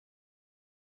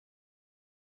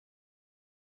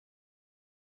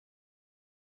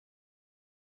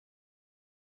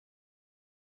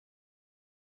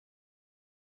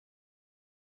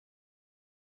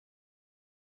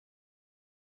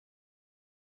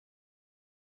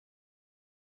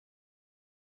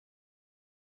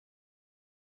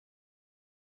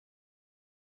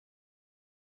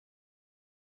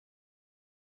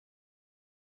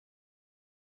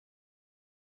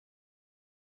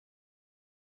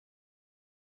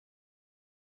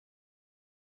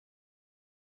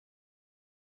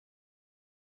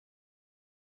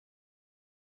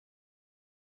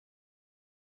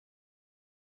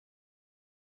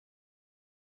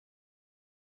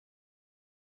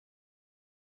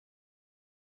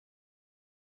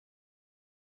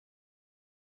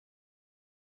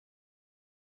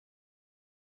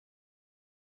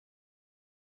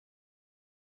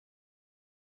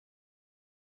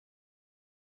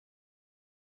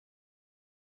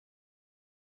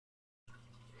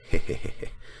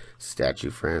Statue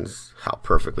friends, how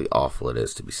perfectly awful it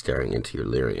is to be staring into your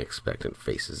leering, expectant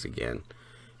faces again.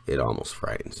 It almost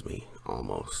frightens me,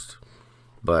 almost.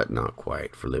 But not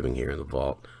quite, for living here in the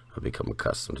vault, I've become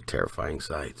accustomed to terrifying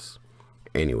sights.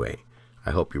 Anyway,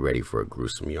 I hope you're ready for a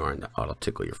gruesome yarn that ought to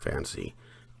tickle your fancy.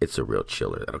 It's a real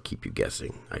chiller that'll keep you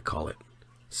guessing. I call it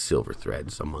Silver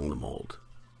Threads Among the Mold.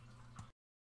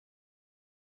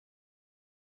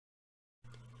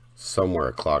 Somewhere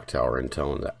a clock tower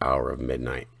intoned the hour of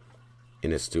midnight.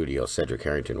 In his studio, Cedric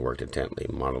Harrington worked intently,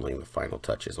 modeling the final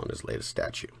touches on his latest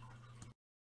statue.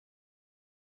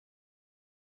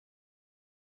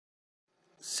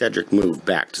 Cedric moved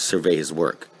back to survey his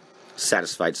work. A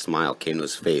satisfied smile came to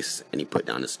his face, and he put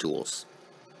down his tools.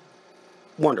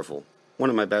 Wonderful. One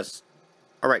of my best.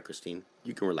 All right, Christine,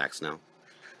 you can relax now.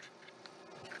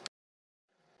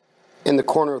 In the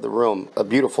corner of the room, a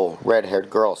beautiful,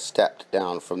 red-haired girl stepped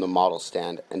down from the model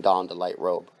stand and donned a light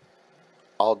robe.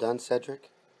 All done, Cedric?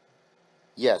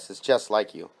 Yes, it's just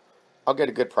like you. I'll get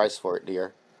a good price for it,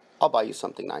 dear. I'll buy you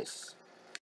something nice.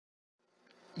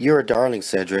 You're a darling,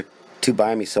 Cedric, to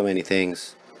buy me so many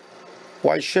things.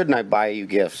 Why shouldn't I buy you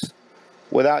gifts?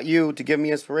 Without you to give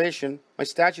me inspiration, my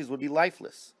statues would be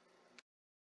lifeless.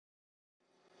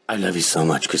 I love you so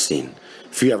much, Christine.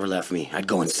 If you ever left me, I'd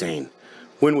go insane.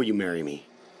 When will you marry me?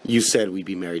 You said we'd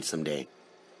be married someday.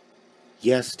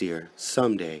 Yes, dear,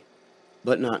 someday.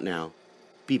 But not now.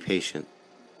 Be patient.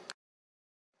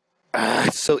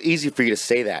 It's so easy for you to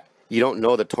say that. You don't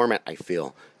know the torment I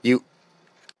feel.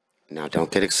 Now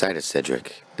don't get excited,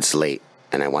 Cedric. It's late,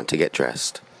 and I want to get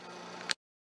dressed.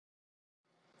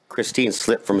 Christine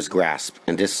slipped from his grasp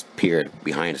and disappeared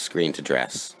behind a screen to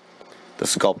dress. The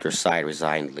sculptor sighed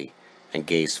resignedly and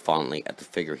gazed fondly at the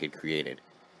figure he'd created.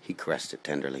 He caressed it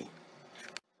tenderly.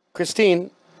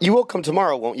 Christine, you will come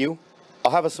tomorrow, won't you?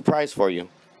 I'll have a surprise for you.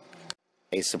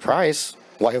 A surprise?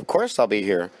 Why, of course I'll be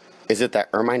here. Is it that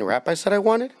ermine wrap I said I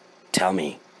wanted? Tell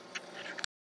me.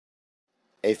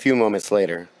 A few moments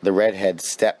later, the redhead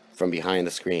stepped from behind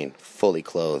the screen, fully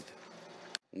clothed.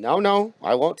 No,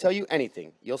 I won't tell you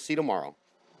anything. You'll see tomorrow.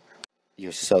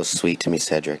 You're so sweet to me,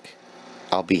 Cedric.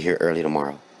 I'll be here early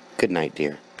tomorrow. Good night,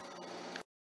 dear.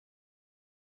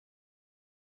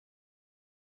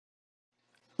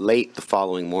 Late the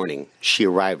following morning, she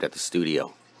arrived at the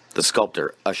studio. The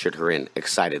sculptor ushered her in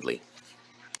excitedly.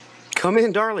 Come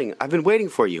in, darling. I've been waiting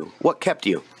for you. What kept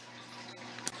you?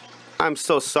 I'm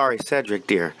so sorry, Cedric,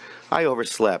 dear. I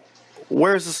overslept.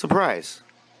 Where's the surprise?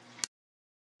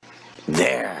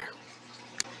 There.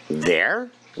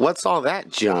 There? What's all that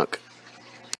junk?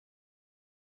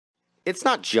 It's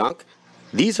not junk.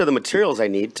 These are the materials I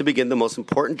need to begin the most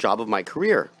important job of my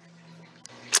career.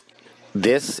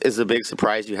 This is the big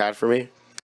surprise you had for me?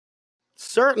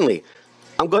 Certainly.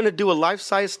 I'm going to do a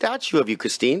life-size statue of you,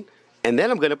 Christine, and then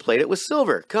I'm going to plate it with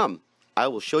silver. Come, I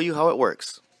will show you how it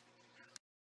works.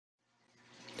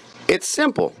 It's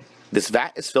simple. This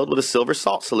vat is filled with a silver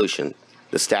salt solution.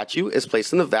 The statue is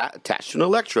placed in the vat attached to an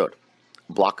electrode.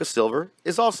 A block of silver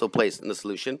is also placed in the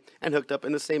solution and hooked up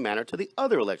in the same manner to the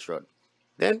other electrode.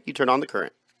 Then you turn on the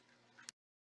current.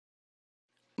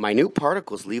 Minute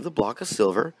particles leave the block of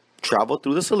silver, travel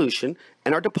through the solution,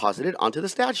 and are deposited onto the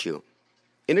statue.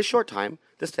 In a short time,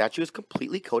 the statue is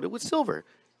completely coated with silver.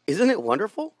 Isn't it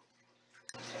wonderful?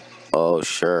 Oh,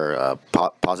 sure.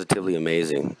 Positively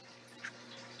amazing.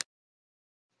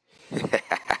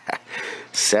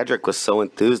 Cedric was so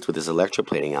enthused with his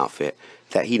electroplating outfit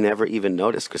that he never even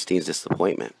noticed Christine's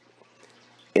disappointment.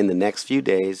 In the next few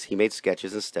days, he made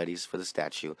sketches and studies for the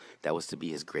statue that was to be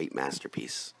his great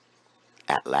masterpiece.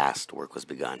 At last, work was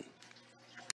begun.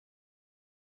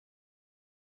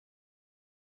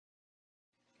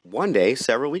 One day,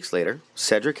 several weeks later,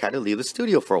 Cedric had to leave the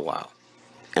studio for a while.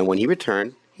 And when he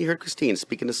returned, he heard Christine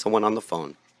speaking to someone on the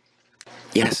phone.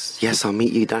 Yes, I'll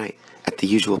meet you tonight at the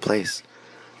usual place.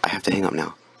 I have to hang up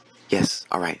now. Yes,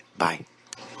 all right, bye.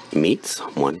 Meet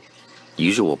someone?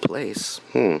 Usual place?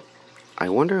 I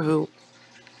wonder who...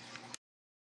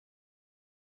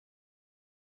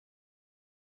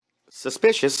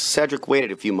 Suspicious, Cedric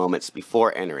waited a few moments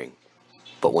before entering.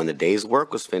 But when the day's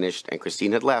work was finished and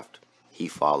Christine had left, he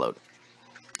followed.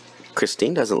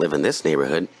 Christine doesn't live in this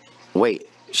neighborhood. Wait,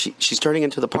 she's turning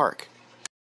into the park.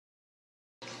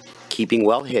 Keeping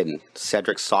well hidden,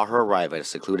 Cedric saw her arrive at a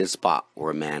secluded spot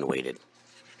where a man waited.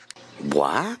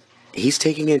 What? He's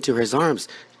taking her into his arms.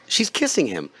 She's kissing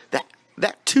him.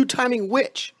 That two-timing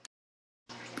witch.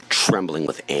 Trembling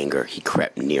with anger, he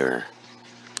crept nearer.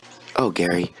 Oh,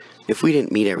 Gary, if we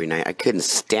didn't meet every night, I couldn't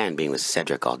stand being with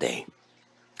Cedric all day.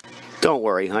 Don't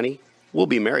worry, honey. We'll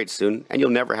be married soon, and you'll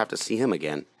never have to see him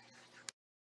again.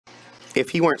 If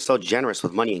he weren't so generous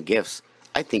with money and gifts,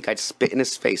 I think I'd spit in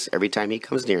his face every time he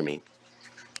comes near me.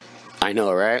 I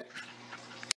know, right?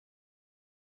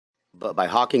 But by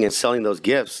hawking and selling those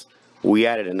gifts, we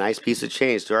added a nice piece of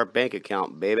change to our bank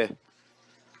account, baby.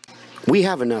 We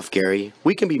have enough, Gary.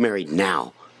 We can be married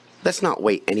now. Let's not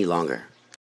wait any longer.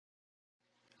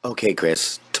 Okay,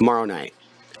 Chris, tomorrow night,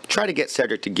 try to get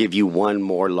Cedric to give you one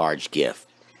more large gift.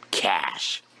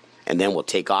 Cash. And then we'll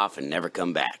take off and never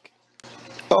come back.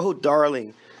 Oh,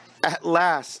 darling, at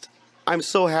last. I'm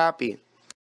so happy.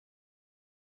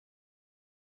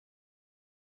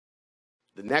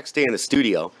 The next day in the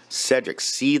studio, Cedric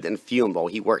seethed and fumed while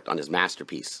he worked on his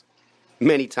masterpiece.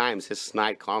 Many times his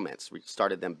snide comments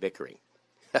started them bickering.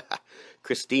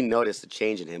 Christine noticed the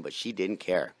change in him, but she didn't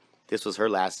care. This was her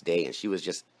last day, and she was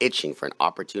just itching for an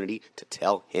opportunity to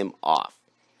tell him off.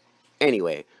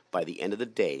 Anyway, by the end of the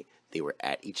day, they were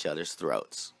at each other's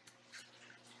throats.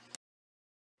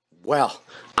 Well,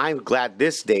 I'm glad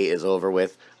this day is over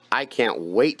with. I can't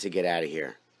wait to get out of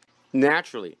here.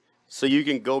 Naturally. So you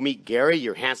can go meet Gary,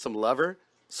 your handsome lover?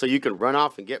 So you can run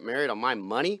off and get married on my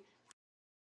money?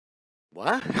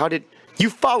 What? How did... You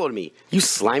followed me, you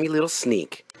slimy little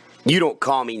sneak. You don't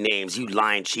call me names, you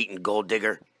lying, cheating gold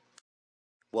digger.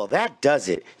 Well, that does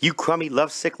it. You crummy,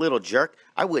 lovesick little jerk.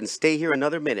 I wouldn't stay here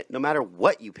another minute, no matter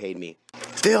what you paid me.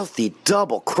 Filthy,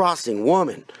 double-crossing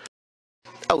woman.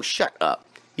 Oh, shut up.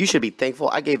 You should be thankful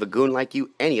I gave a goon like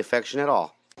you any affection at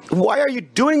all. Why are you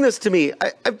doing this to me?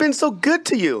 I've been so good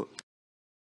to you.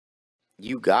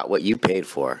 You got what you paid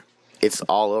for. It's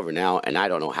all over now, and I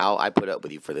don't know how I put up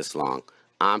with you for this long.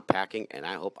 I'm packing, and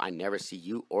I hope I never see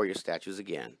you or your statues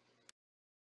again.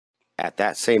 At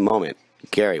that same moment,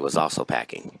 Gary was also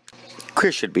packing.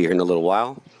 Chris should be here in a little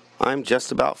while. I'm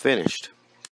just about finished.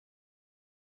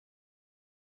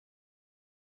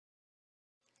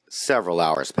 Several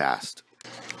hours passed.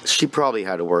 She probably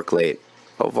had to work late.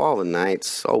 Of all the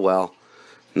nights, oh well.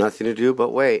 Nothing to do but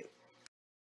wait.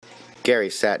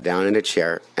 Gary sat down in a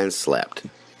chair and slept.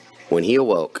 When he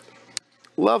awoke,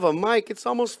 "Love of Mike, it's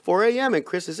almost 4 a.m. and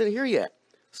Chris isn't here yet.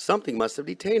 Something must have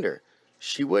detained her.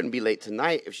 She wouldn't be late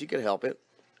tonight if she could help it.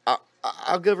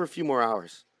 I'll give her a few more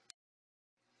hours."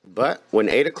 But when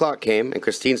 8 o'clock came and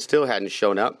Christine still hadn't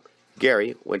shown up,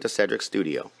 Gary went to Cedric's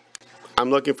studio.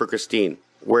 "I'm looking for Christine.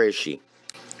 Where is she?"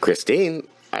 "Christine?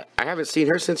 I haven't seen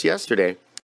her since yesterday."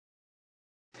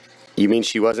 "You mean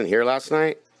she wasn't here last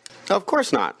night?" "Of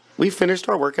course not. We finished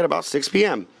our work at about 6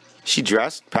 p.m. She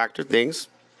dressed, packed her things,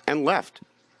 and left.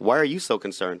 Why are you so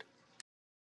concerned?"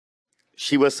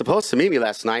 "She was supposed to meet me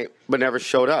last night, but never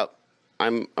showed up.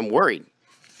 I'm worried."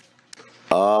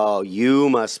 "Oh, you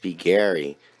must be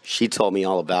Gary. She told me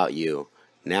all about you.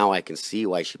 Now I can see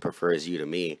why she prefers you to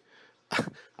me.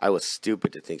 I was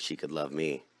stupid to think she could love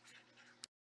me."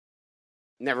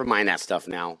 "Never mind that stuff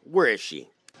now. Where is she?"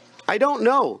 "I don't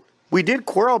know. We did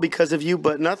quarrel because of you,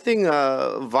 but nothing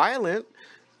violent.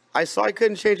 I saw I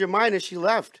couldn't change her mind and she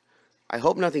left. I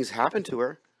hope nothing's happened to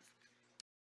her."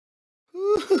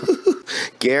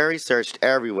 Gary searched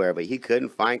everywhere, but he couldn't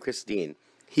find Christine.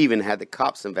 He even had the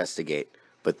cops investigate,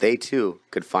 but they too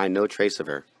could find no trace of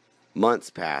her. Months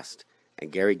passed,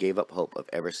 and Gary gave up hope of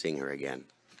ever seeing her again.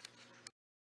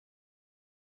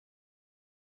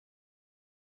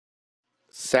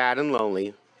 Sad and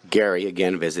lonely, Gary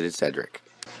again visited Cedric.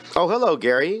 "Oh, hello,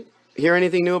 Gary. Hear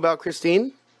anything new about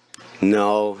Christine?"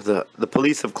 "No, the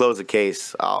police have closed the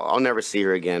case. I'll never see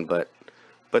her again, but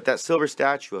that silver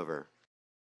statue of her."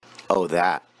 "Oh,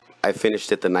 that. I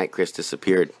finished it the night Chris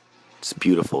disappeared. It's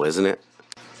beautiful, isn't it?"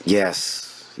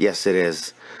 Yes, it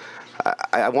is.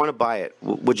 I want to buy it.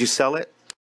 Would you sell it?"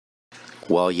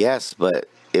 "Well, yes, but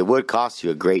it would cost you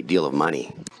a great deal of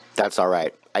money." "That's all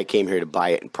right. I came here to buy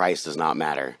it, and price does not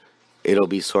matter. It'll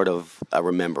be sort of a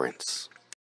remembrance."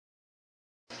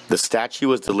 The statue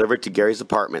was delivered to Gary's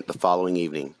apartment the following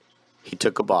evening. He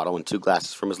took a bottle and 2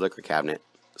 glasses from his liquor cabinet,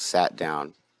 sat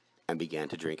down, and began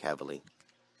to drink heavily.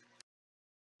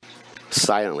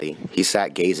 Silently, he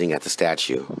sat gazing at the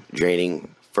statue,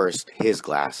 draining first his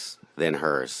glass, then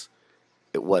hers.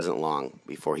 It wasn't long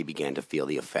before he began to feel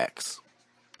the effects.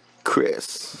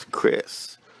 Chris,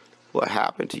 what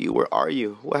happened to you? Where are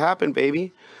you? What happened,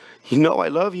 baby? You know I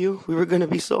love you. We were going to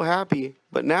be so happy,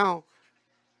 but now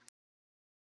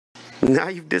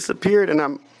you've disappeared, and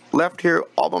I'm left here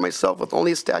all by myself with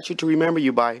only a statue to remember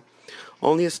you by.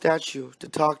 Only a statue to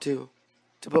talk to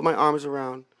put my arms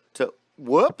around, to...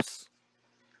 Whoops!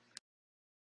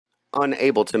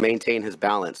 Unable to maintain his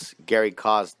balance, Gary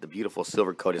caused the beautiful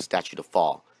silver-coated statue to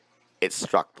fall. It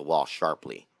struck the wall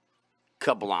sharply.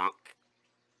 Kablank!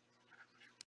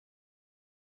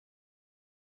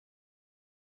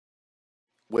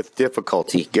 With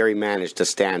difficulty, Gary managed to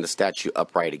stand the statue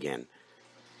upright again.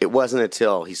 It wasn't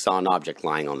until he saw an object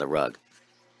lying on the rug.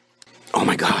 Oh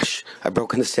my gosh, I've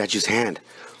broken the statue's hand.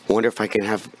 I wonder if I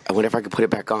can put it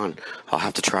back on. I'll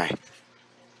have to try.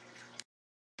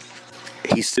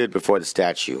 He stood before the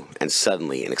statue, and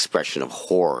suddenly an expression of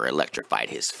horror electrified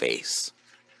his face.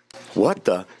 What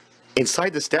the?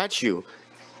 Inside the statue,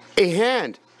 a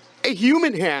hand! A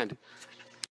human hand!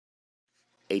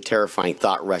 A terrifying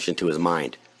thought rushed into his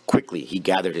mind. Quickly, he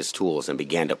gathered his tools and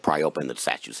began to pry open the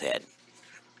statue's head.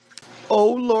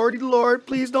 Oh, Lordy, Lord,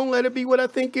 please don't let it be what I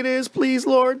think it is, please,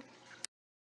 Lord.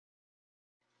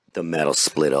 The metal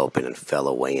split open and fell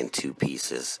away in 2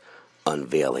 pieces,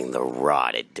 unveiling the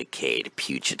rotted, decayed,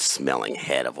 putrid-smelling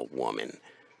head of a woman.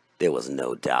 There was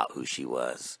no doubt who she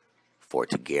was, for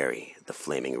to Gary, the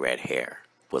flaming red hair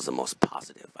was the most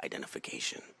positive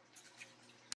identification.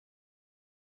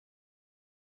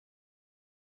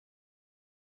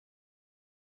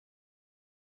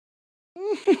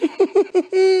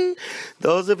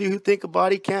 Those of you who think a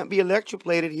body can't be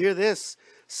electroplated, hear this.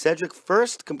 Cedric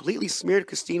first completely smeared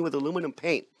Christine with aluminum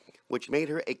paint, which made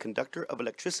her a conductor of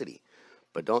electricity.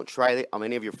 But don't try it on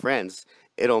any of your friends.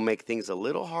 It'll make things a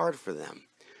little hard for them.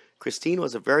 Christine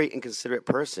was a very inconsiderate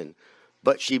person,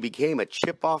 but she became a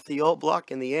chip off the old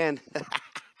block in the end.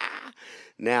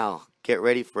 Now, get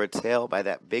ready for a tale by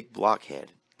that big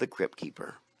blockhead, the Crypt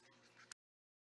Keeper.